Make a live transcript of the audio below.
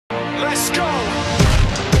Let's go.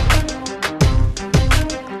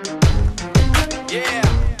 Yeah.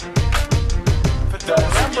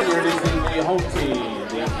 Introducing the home team,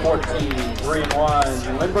 the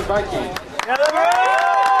 14-3-1 Lynbrook Vikings.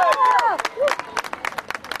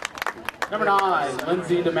 Number 9,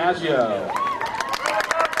 Lindsay DiMaggio.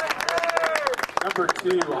 Number 2,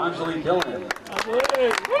 Anjali Dillon.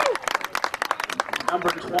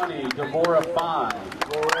 Number 20, Devorah Fine.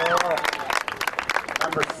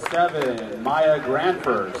 Number 7, Maya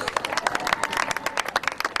Granfors.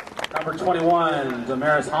 Number 21,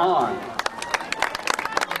 Damaris Hahn.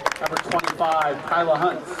 Number 25, Kyla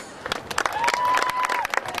Hunt.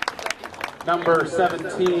 Number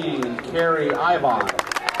 17, Carrie Ivon.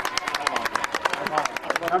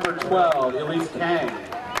 Number 12, Elise Kang.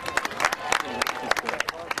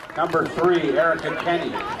 Number 3, Erica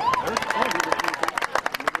Kenny.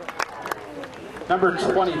 Number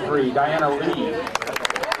 23, Diana Lee.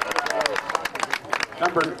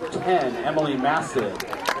 Number 10, Emily Massett.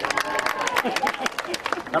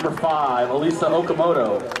 Number 5, Elisa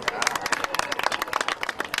Okamoto.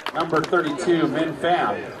 Number 32, Min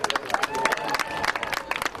Pham.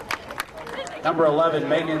 Number 11,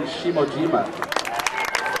 Megan Shimojima.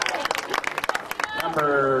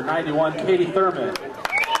 Number 91, Katie Thurman.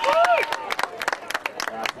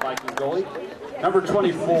 That's Viking goalie. Number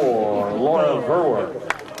 24, Laura Verwer.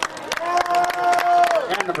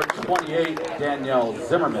 And number 28, Danielle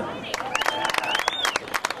Zimmerman.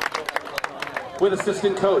 With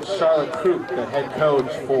assistant coach Charlotte Kruk, the head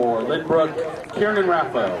coach for Lynbrook, Kieran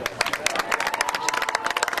Raffo.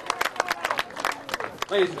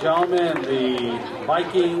 Ladies and gentlemen, the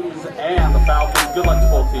Vikings and the Falcons, good luck to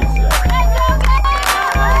both teams today.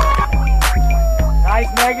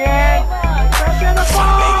 Nice, Megan! Press in the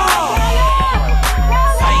ball!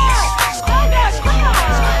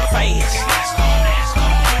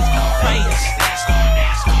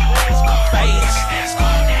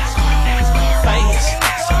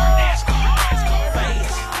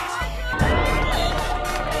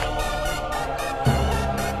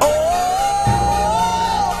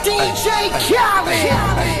 DJ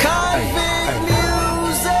Khaled, Convict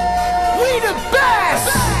Music, we the best.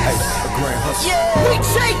 Yeah, we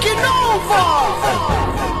taking over.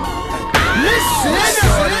 Listen.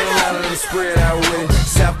 Spread out with it.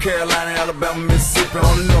 South Carolina, Alabama, Mississippi,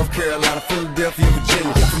 on to North Carolina, Philadelphia,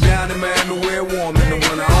 Virginia. From down in Miami, where it warm in the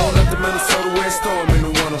winter. On up to Minnesota, where it's storm in the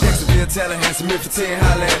winter. Jacksonville, Tallahassee, Memphis, 10,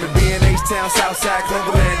 holla at me. B&H-Town, Southside,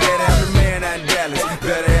 Cleveland, Daddy, I'm the man out in Dallas.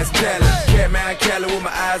 Better ass Cali, Catman Cali with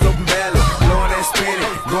my eyes open valley. Blowing that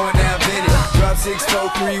spinning, going down Vinny. Drop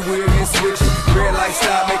 6-4-3, wheel and switch it. Red light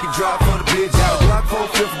stop, make it drop for the bitch. Out block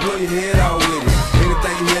 4-5, blow your head out with it.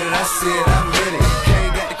 Anything you hear that I said, I'm in it.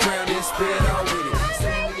 Can't got the crown, then spread out with it.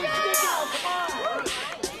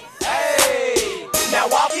 Now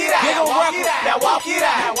walk it out. Now walk it out. Now walk it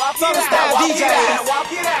out. Southern style DJ.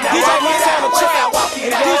 DJ West on the track.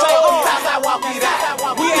 DJ Southside walk it out.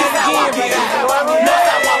 We at it again, baby.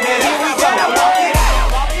 Northside walk it out. Here we go. Now walk it out.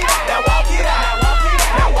 Now walk it out.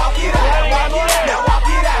 Now walk it out. Now walk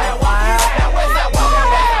it out. Now Westside walk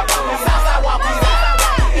it out. Southside walk it out.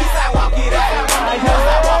 Eastside walk it out.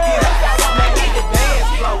 Northside walk it out. Now get the dance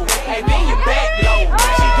flow. Hey, bend your back low.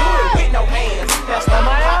 She do it with no hands. Now stop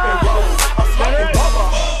pop and roll. I'm smoking bubble.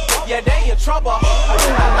 Yeah, they in trouble. I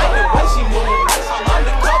like the way she moves. I'm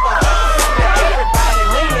undercover. Now everybody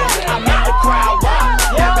leaning. I make the crowd rock.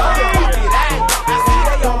 Yeah, don't you walk it out. I see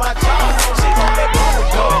they on my jaw. She gon' make me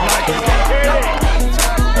go.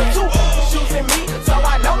 Two shooting me, so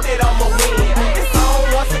I know that I'ma win. It's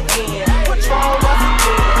on once again. Patrol once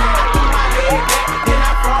again. I threw my head back, then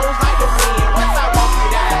I froze like the wind. Westside walk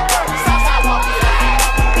it out. Southside walk it out.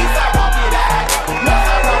 Eastside walk it out.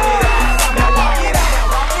 Northside walk it out. Now walk it out.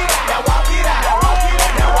 Now walk it out. Now walk it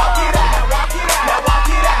out. Now walk it out.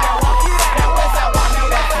 Now Westside walk it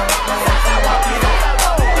out. Southside walk it out.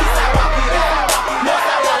 Eastside walk it out.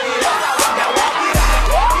 Northside walk it out. Now walk it out.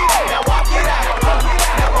 Now walk it out.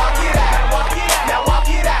 Now walk it out. Now walk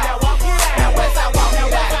it out. Now Westside walk it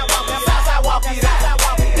out. Southside walk it out.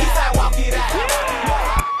 Eastside walk it out.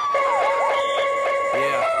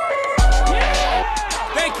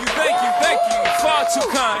 Thank you. Far too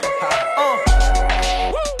kind.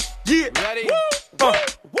 Yeah. Ready?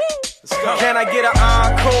 Can I get an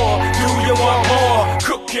encore? Do you want more?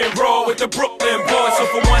 Cook and roll with the Brooklyn boys. So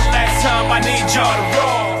for one last time, I need y'all to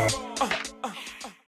roll.